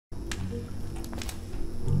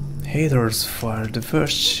Haters fired the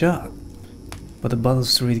first shot, but the Bottle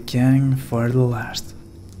Street gang fired the last.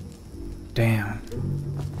 Damn.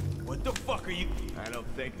 What the fuck are you? I don't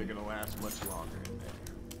think they're gonna last much longer in there.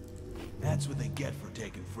 That's what they get for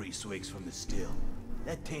taking free swigs from the still.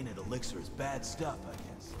 That tainted elixir is bad stuff, I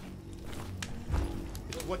guess.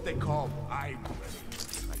 It's what they call eye remedy,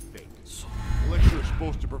 I think. Elixir is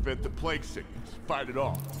supposed to prevent the plague sickness, fight it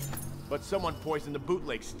off. But someone poisoned the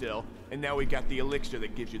bootleg still, and now we got the elixir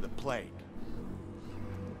that gives you the plague.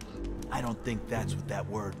 I don't think that's what that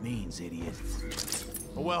word means, idiot.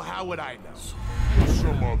 Well, how would I know?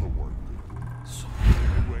 Some other word.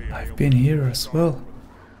 I've been here as well.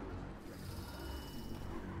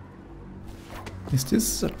 Is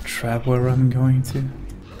this a trap where I'm going to?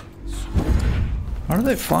 Are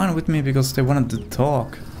they fine with me because they wanted to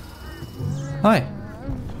talk? Hi.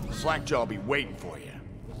 SlackJaw will be waiting for you.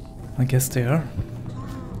 I guess they are.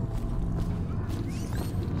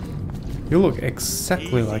 You look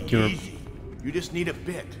exactly like you're... Easy. You just need a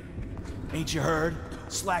bit. Ain't you heard?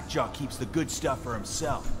 SlackJaw keeps the good stuff for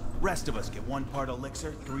himself. Rest of us get 1 part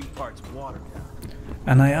elixir, 3 parts water.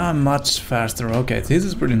 And I am much faster. Okay, this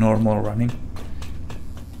is pretty normal running.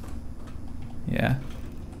 Yeah.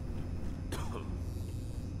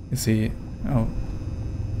 Is he... Oh.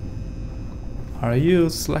 Are you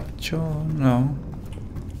SlackJaw? No.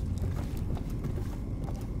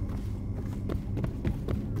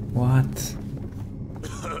 What?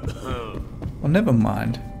 Oh, never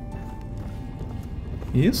mind.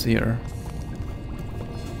 He is here.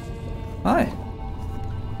 Hi.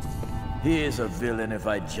 He is a villain if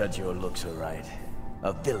I judge your looks aright.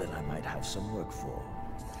 A villain I might have some work for.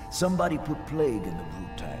 Somebody put plague in the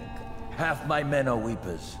brute tank. Half my men are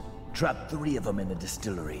weepers. Trapped 3 of them in the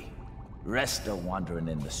distillery. Rest are wandering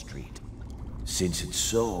in the street. Since it's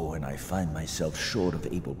so, and I find myself short of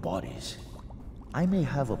able bodies, I may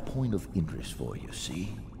have a point of interest for you,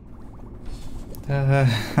 see?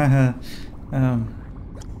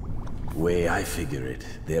 Way I figure it,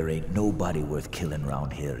 there ain't nobody worth killing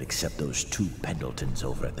round here except those 2 Pendletons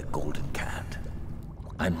over at the Golden Cat.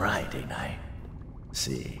 I'm right, ain't I?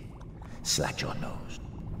 See, SlackJaw knows.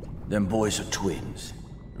 Them boys are twins.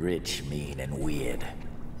 Rich, mean, and weird.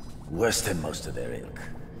 Worse than most of their ilk.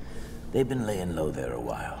 They've been laying low there a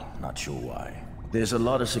while, not sure why. There's a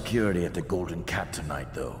lot of security at the Golden Cat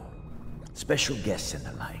tonight, though. Special guests and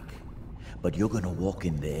the like. But you're gonna walk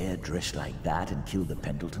in there dressed like that and kill the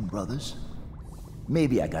Pendleton brothers?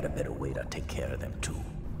 Maybe I got a better way to take care of them, too.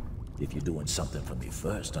 If you're doing something for me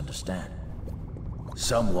first, understand?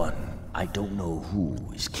 Someone, I don't know who,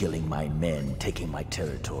 is killing my men, taking my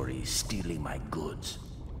territory, stealing my goods.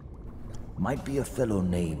 Might be a fellow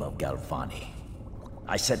named of Galvani.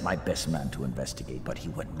 I sent my best man to investigate, but he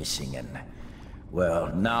went missing and...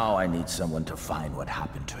 well, now I need someone to find what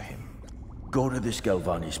happened to him. Go to this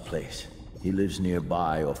Galvani's place. He lives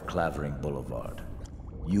nearby off Clavering Boulevard.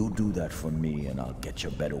 You do that for me and I'll get you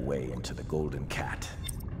a better way into the Golden Cat.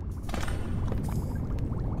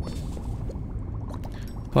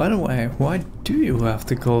 By the way, why do you have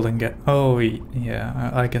the Golden Cat? Oh,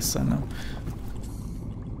 yeah, I guess I know.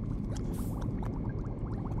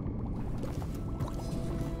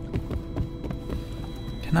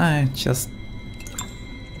 Can I just...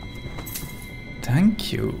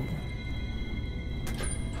 Thank you.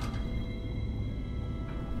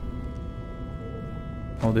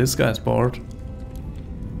 Oh, this guy's bored.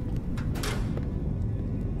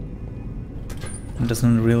 He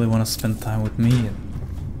doesn't really want to spend time with me,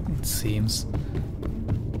 it seems.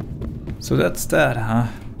 So that's that, huh?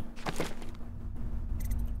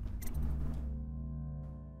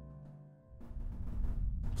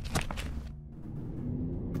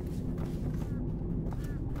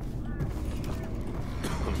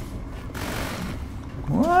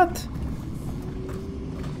 What?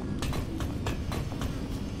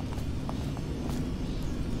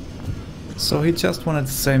 So he just wanted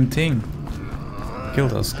the same thing. Kill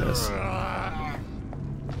those guys.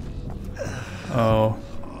 Oh.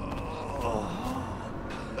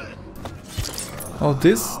 Oh,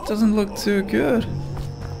 this doesn't look too good.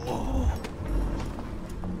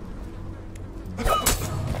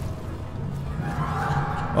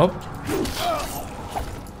 Oh.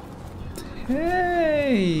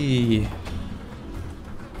 Hey.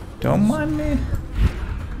 Don't mind me.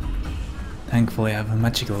 Thankfully I have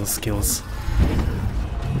magical skills,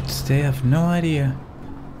 which they have no idea.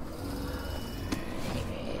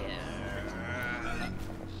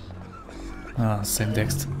 Ah, same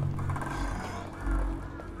text.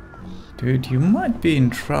 Dude, you might be in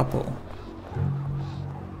trouble.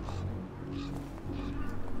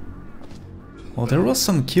 Oh, there was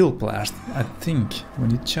some kill blast, I think, when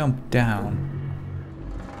you jump down.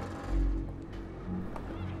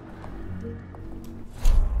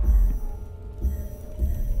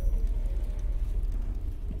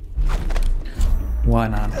 Why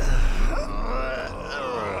not?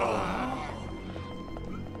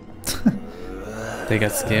 They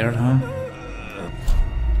got scared, huh?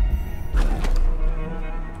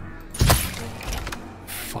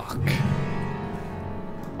 Fuck.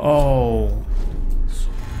 Oh.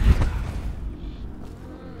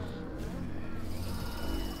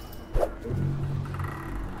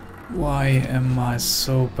 Why am I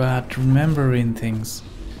so bad at remembering things?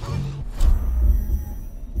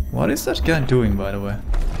 What is that guy doing, by the way?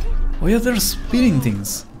 Oh yeah, they're spinning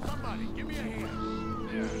things. Somebody, give me a hand.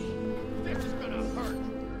 Yeah. This is gonna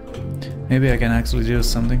hurt. Maybe I can actually do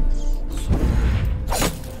something.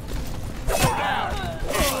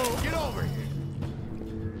 Get over here.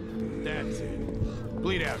 That's it.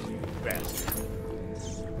 Bleed out, you bastard.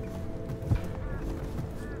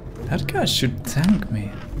 That guy should tank me.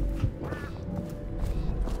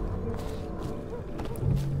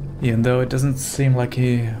 Even though it doesn't seem like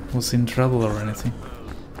he was in trouble or anything.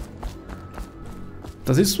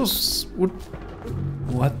 Does this was...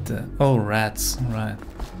 What the... Oh, rats, right.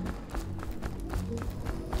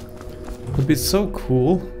 Would be so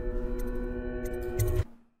cool.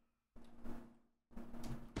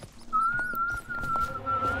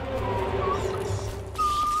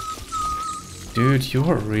 Dude, you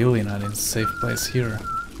are really not in a safe place here.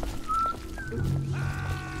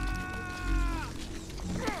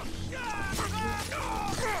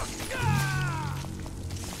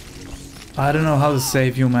 I don't know how to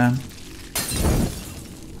save you, man.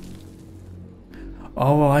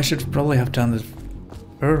 Oh, well, I should probably have done it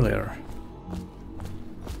earlier.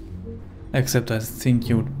 Except I think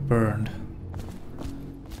you burned.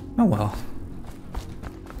 Oh well.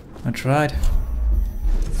 I tried.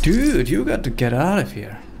 Dude, you got to get out of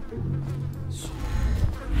here.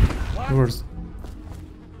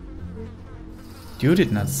 You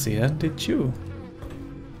did not see it, did you?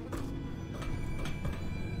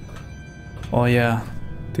 Oh yeah,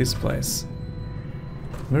 this place.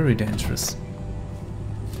 Very dangerous.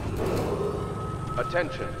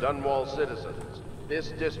 Attention, Dunwall citizens. This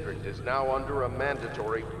district is now under a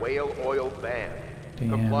mandatory whale oil ban. Damn.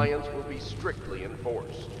 Compliance will be strictly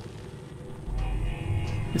enforced.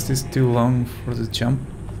 Is this too long for the jump?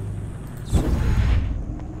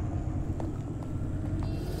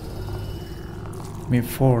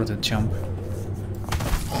 Before the jump.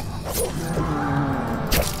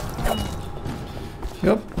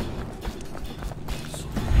 Yup.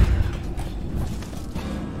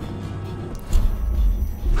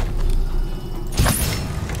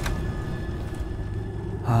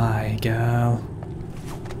 Hi, gal.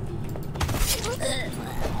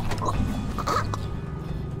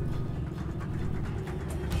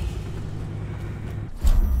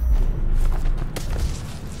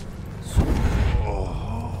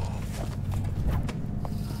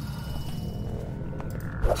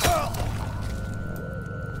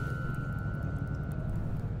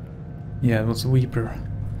 Yeah, it was a Weeper.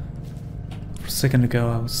 For a second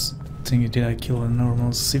ago I was thinking, did I kill a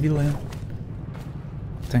normal civilian?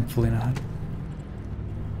 Thankfully not.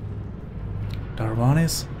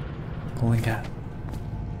 Darvanis? Golden cat.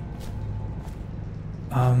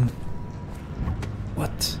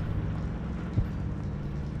 What?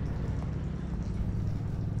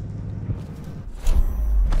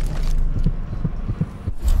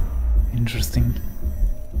 Interesting.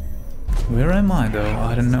 Where am I though?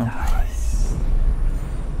 I don't know.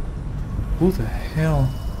 Who the hell?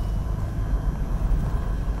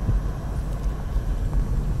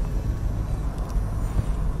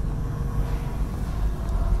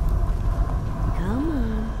 Come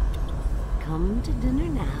on. Come to dinner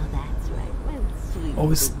now, that's right. Well, sweet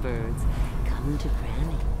little birds. Come to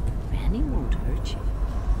Granny. Granny won't hurt you.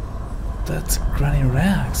 That's Granny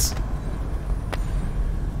Rags.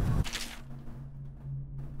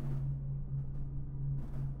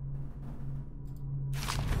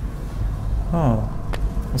 Oh,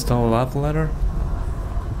 was that a love letter?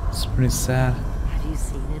 It's pretty sad. Have you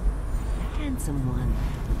seen it? A handsome one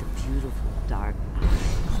with the beautiful dark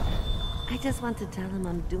eyes. I just want to tell him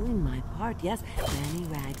I'm doing my part. Yes, Granny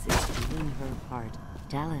Rags is doing her part.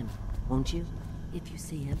 Tell him, won't you? If you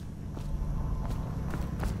see him.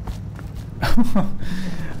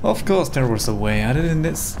 Of course there was a way. I didn't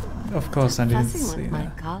this. Of course I didn't Fussing see with my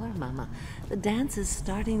that. collar, Mama. The dance is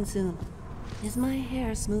starting soon. Is my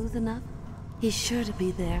hair smooth enough? He's sure to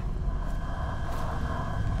be there.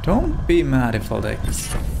 Don't be mad if I like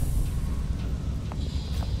this.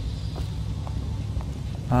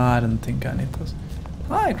 I don't think I need those.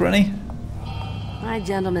 Hi, Granny. My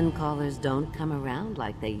gentlemen callers don't come around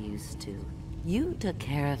like they used to. You took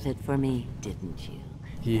care of it for me, didn't you?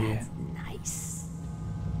 Yeah. That's nice.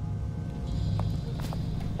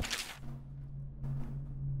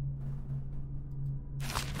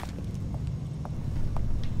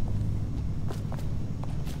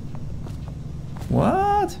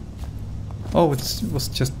 What? Oh, it was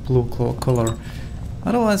just blue color.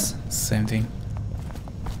 Otherwise, same thing.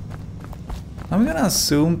 I'm gonna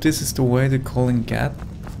assume this is the way the calling cat.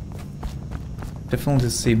 Definitely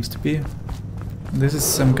seems to be. This is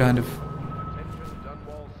some kind of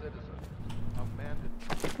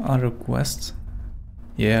other quest.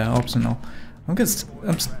 Yeah, optional. I'm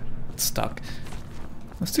stuck.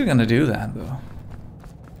 I'm still gonna do that though.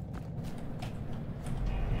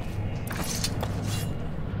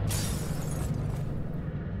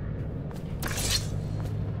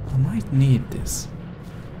 I might need this.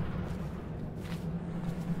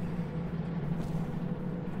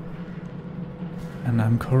 And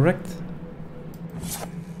I'm correct.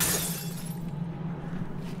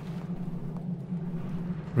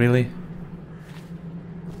 Really?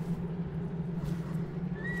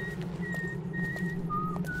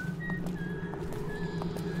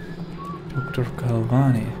 Dr.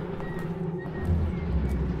 Galvani.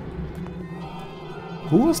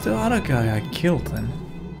 Who was the other guy I killed then?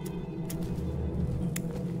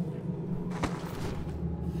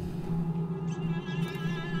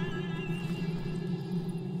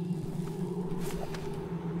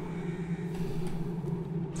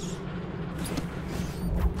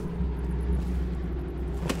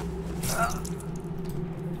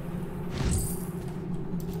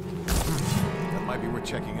 That might be worth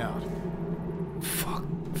checking out. Fuck.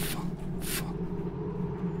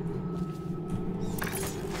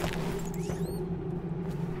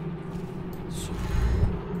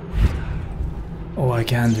 Oh, I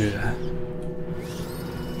can do that.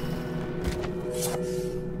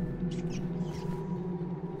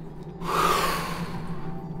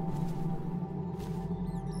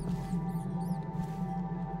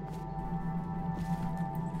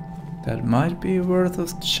 That might be worth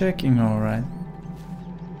us checking, alright.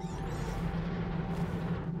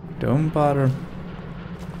 Don't bother.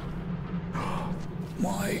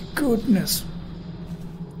 My goodness.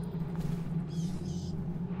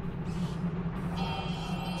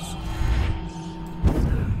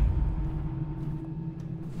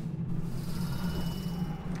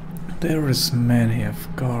 There is many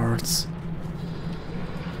of guards.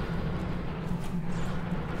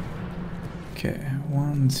 Okay,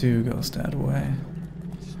 1, 2 goes that way.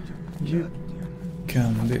 You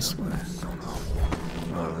come this way.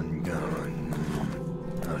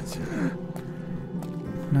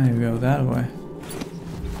 Now you go that way.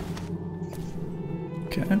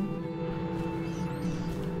 Okay.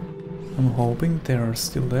 I'm hoping they are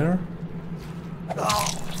still there.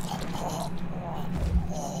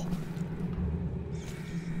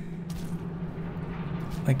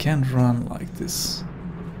 I can't run like this.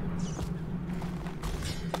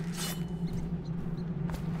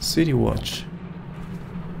 City Watch.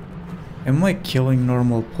 Am I killing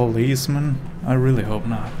normal policemen? I really hope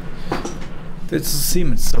not. That doesn't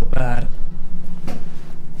seem so bad.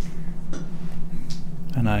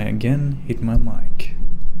 And I again hit my mic.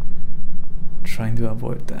 Trying to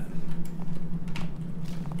avoid that.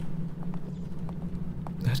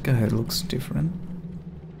 That guy looks different.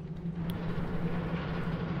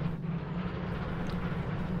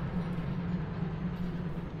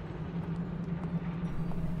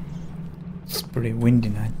 It's pretty windy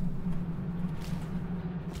night.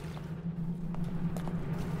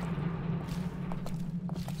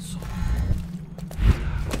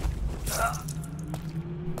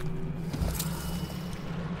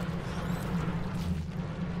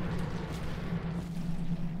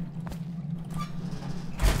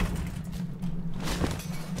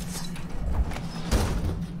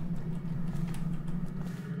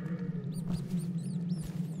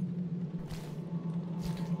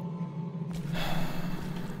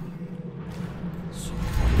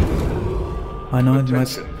 I know it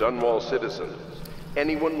must. Attention, Dunwall citizens.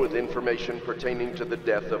 Anyone with information pertaining to the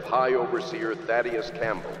death of High Overseer Thaddeus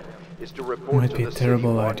Campbell is to report Might to be the a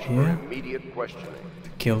terrible City Watch idea for immediate questioning.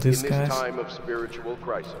 Kill these In guys. this time of spiritual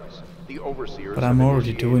crisis, the overseers But I'm have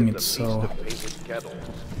already doing initiated it, the so- Feast of Painted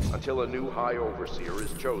Kettles until a new High Overseer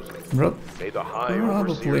is chosen. Bro, May the High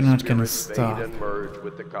probably Overseer's not gonna spirit stop. fade and merge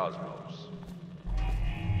with the cosmos.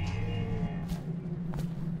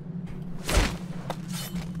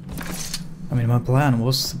 I mean, my plan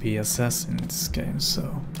was to be assassin in this game,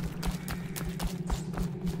 so...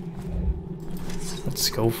 But Let's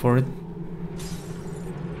go for it.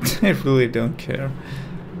 I really don't care.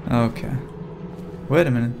 Okay. Wait a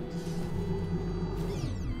minute.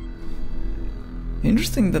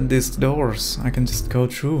 Interesting that these doors I can just go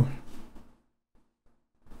through.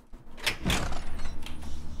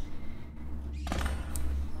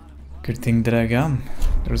 Good thing that I got.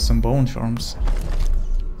 There's some bone charms.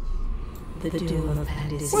 The doom of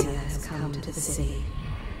Pandysia has come to the city.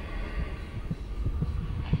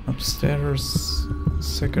 Upstairs,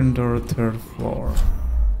 second or third floor.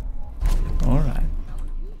 Alright.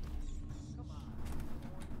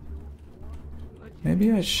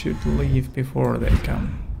 Maybe I should leave before they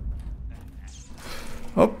come.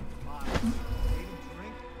 Oh!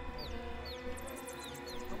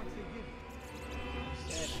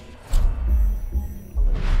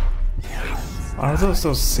 Are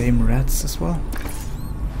those same rats as well?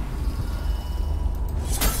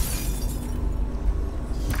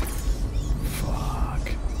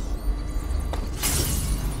 Fuck.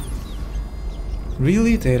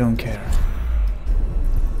 Really? They don't care.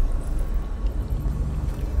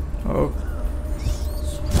 Oh.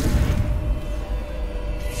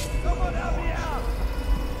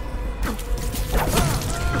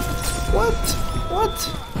 What?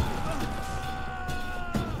 What?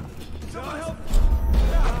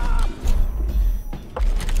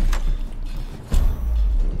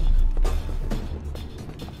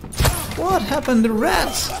 What happened to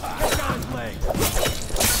rats?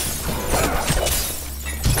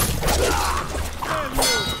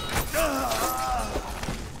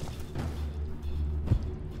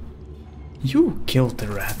 You killed the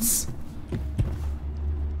rats.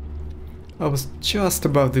 I was just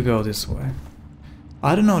about to go this way.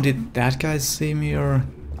 I don't know, did that guy see me or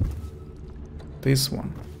this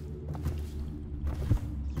one?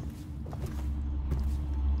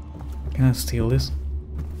 Can I steal this?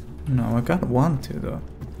 No, I got one to though.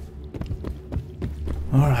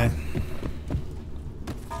 Alright.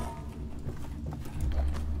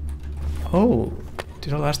 Oh,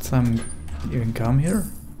 did I last time even come here?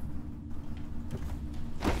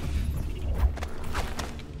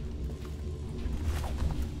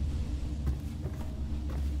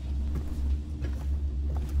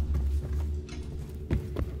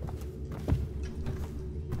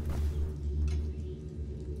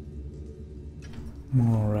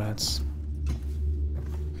 More rats.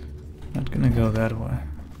 Not gonna go that way.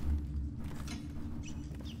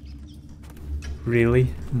 Really?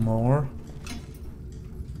 More?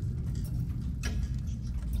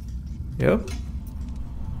 Yep.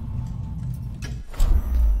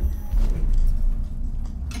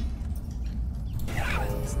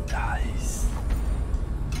 Nice.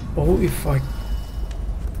 Oh, if I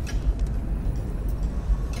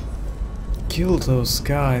kill those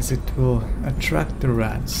guys, it will attract the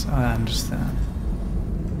rats. I understand.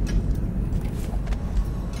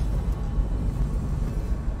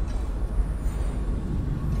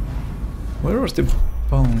 Where was the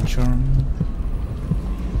bone charm?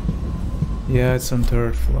 Yeah, it's on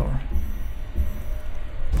third floor.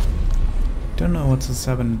 Don't know what's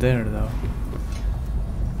happened there though.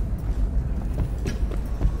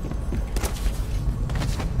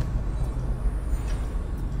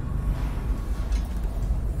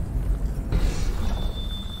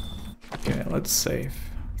 Okay, let's save.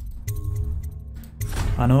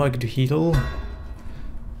 I know I could heal,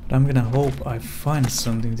 but I'm gonna hope I find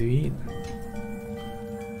something to eat.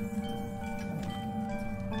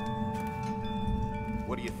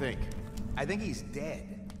 What do you think? I think he's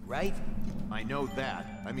dead, right? I know that.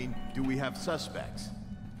 I mean, do we have suspects?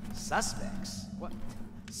 Suspects? What?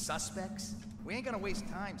 Suspects? We ain't gonna waste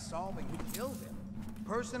time solving who killed him.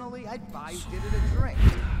 Personally, I'd buy who did it a drink.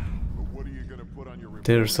 But what are you gonna put on your report?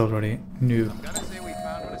 There's already new. I'm gonna say we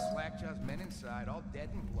found one of SlackJaw's men inside, all dead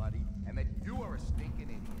and bloody, and that you are a stinking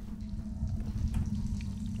idiot.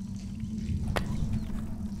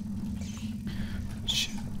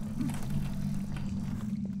 Shit.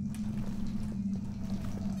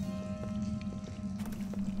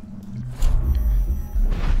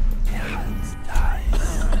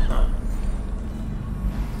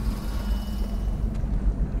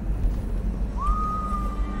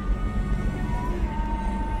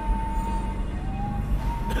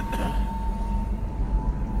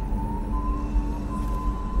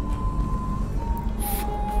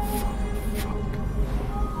 Fuck.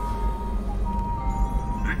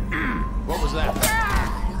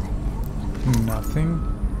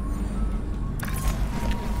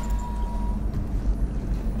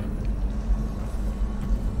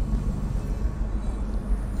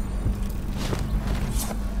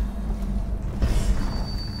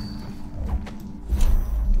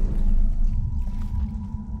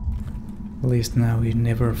 At least now we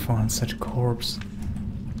never found such a corpse.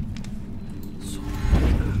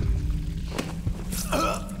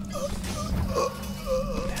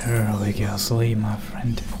 There we go, sleep, my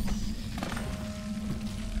friend.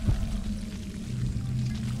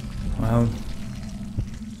 Well,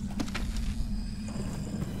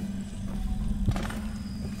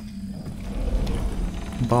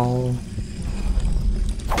 ball.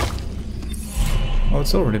 Oh,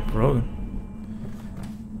 it's already broken.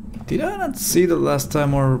 Did I not see the last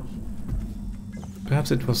time, or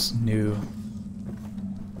perhaps it was new?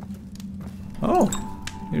 Oh,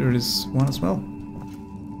 here is one as well.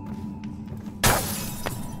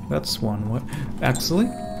 That's one way. Actually,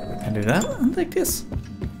 can do that and take this.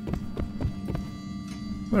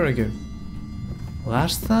 Very good.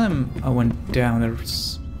 Last time I went down, there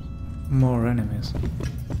was more enemies.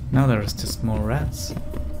 Now there's just more rats.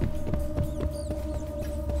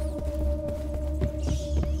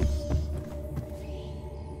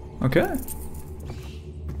 Okay.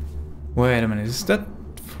 Wait a minute, is that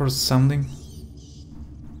for something?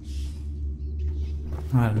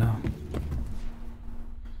 I don't know.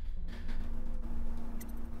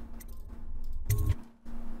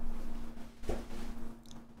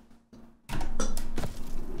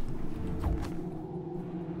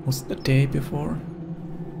 Was the day before?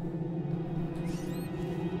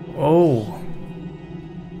 Oh!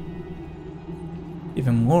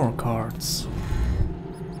 Even more cards.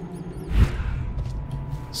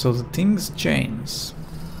 So the things change.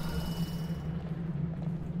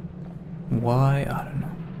 Why? I don't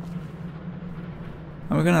know.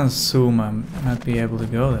 I'm gonna assume I might be able to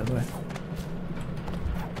go that way.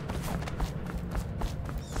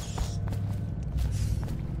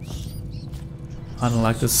 I don't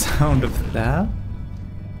like the sound of that.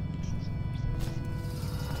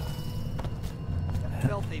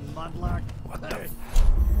 Filthy mudlark. What the?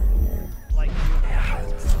 Like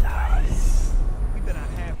we've been a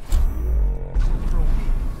half for a week.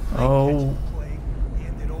 Oh.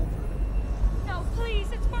 Hand it over. No,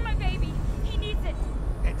 please, it's for my baby. He needs it.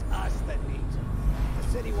 It's us that needs it. The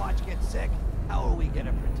City Watch gets sick. How are we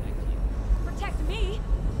gonna protect you? Protect me?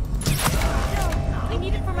 No, I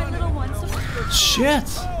need it for my little one, so... Shit!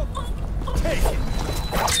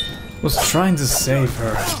 Was trying to save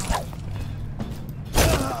her.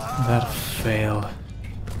 That failed.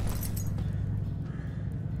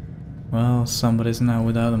 Well, somebody's now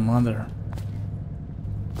without a mother.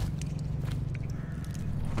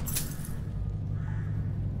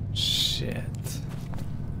 Shit.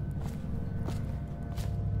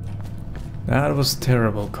 That was a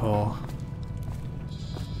terrible call.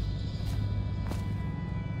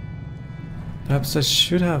 Perhaps I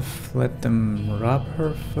should have let them rob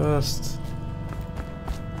her first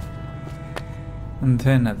and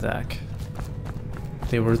then attack.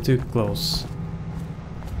 They were too close.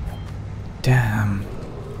 Damn.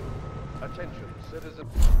 Attention,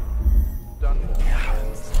 citizens. Dunmore.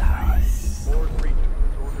 Board region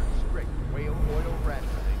has ordered strict whale oil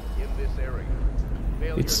rationing in this area.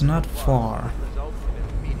 Failure It's not to comply far. will result in an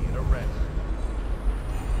immediate arrest.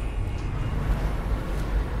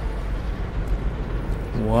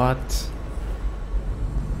 What?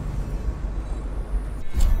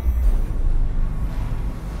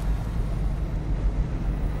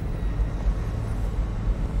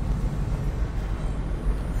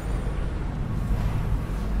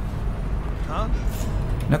 Huh?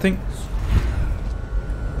 Nothing.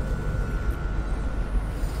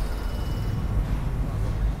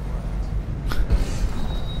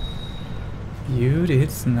 You did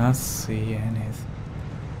not see anything.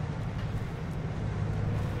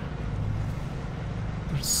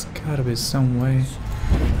 There's gotta be some way.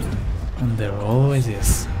 And there always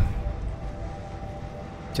is.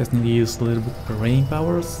 Just need to use a little bit of brain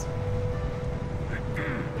powers.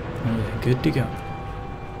 And we're good to go.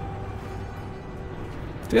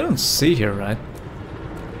 They don't see here, right?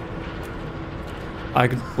 I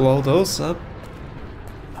could blow those up.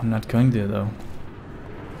 I'm not going to though.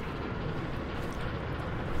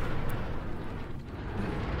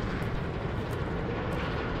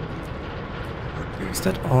 Is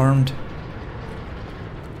that armed?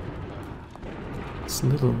 It's a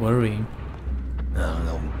little worrying. I don't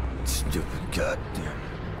know, stupid goddamn.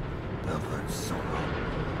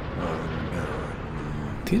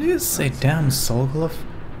 Did you say damn soul glove?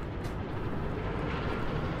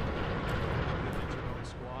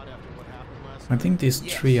 I think these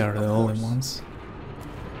three are the only ones.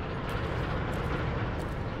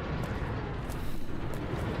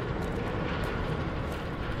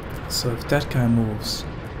 So if that guy moves...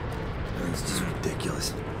 It's just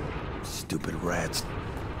ridiculous. Stupid rats.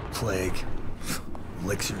 Plague.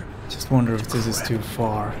 elixir. Just wonder if this is too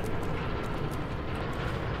far.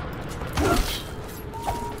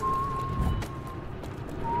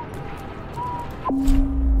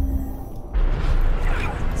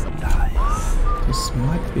 This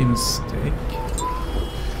might be a mistake.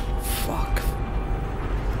 Fuck.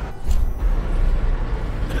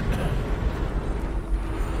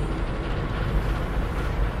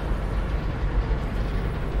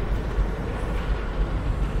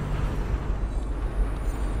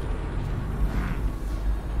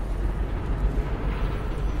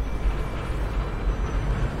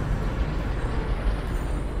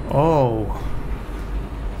 Oh.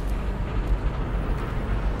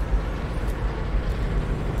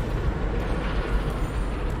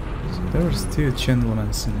 There's two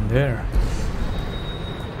gentlemen in there.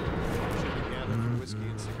 Whiskey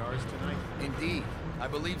and cigars tonight? Indeed, I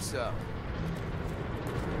believe so.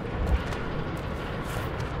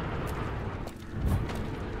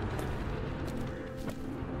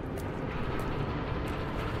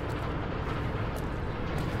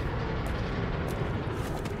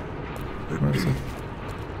 Where's it?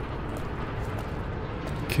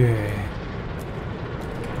 Okay.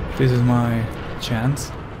 This is my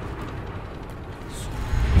chance.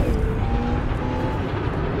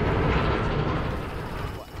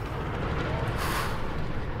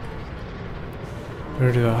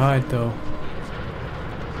 Where do I hide though?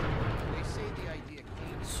 They say the idea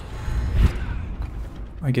came.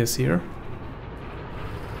 I guess here.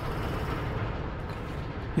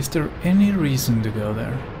 Is there any reason to go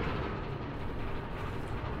there?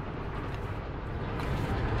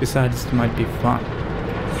 Besides, it might be fun.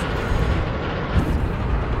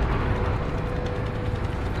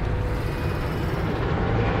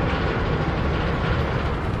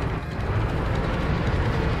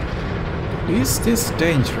 Is this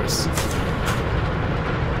dangerous? Things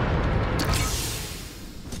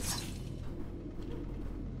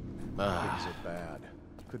are bad.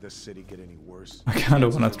 Could the city get any worse? I kinda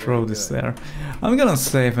wanna throw this there. I'm gonna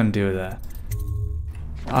save and do that.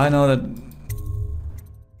 I know that...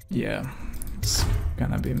 Yeah, it's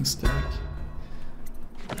gonna be a mistake.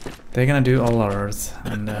 They're gonna do all Earth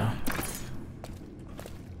and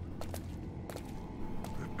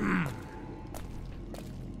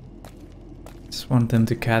just want them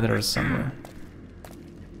to gather somewhere.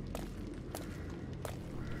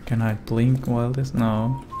 Can I blink while this?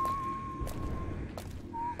 No.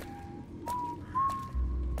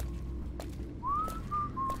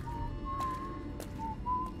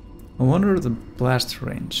 I wonder the blast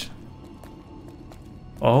range.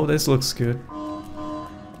 Oh, this looks good.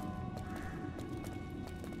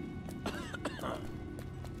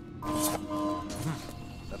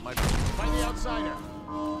 That might be. Find the outsider.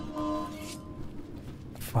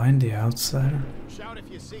 Find the outsider? Shout if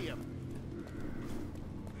you see him.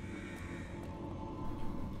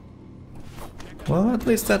 Well, at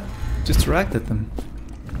least that distracted them.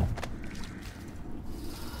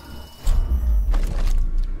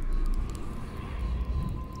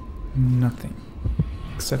 Nothing.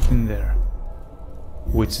 Except in there.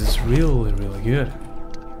 Which is really, really good.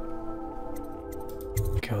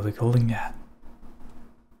 Go the golden cat.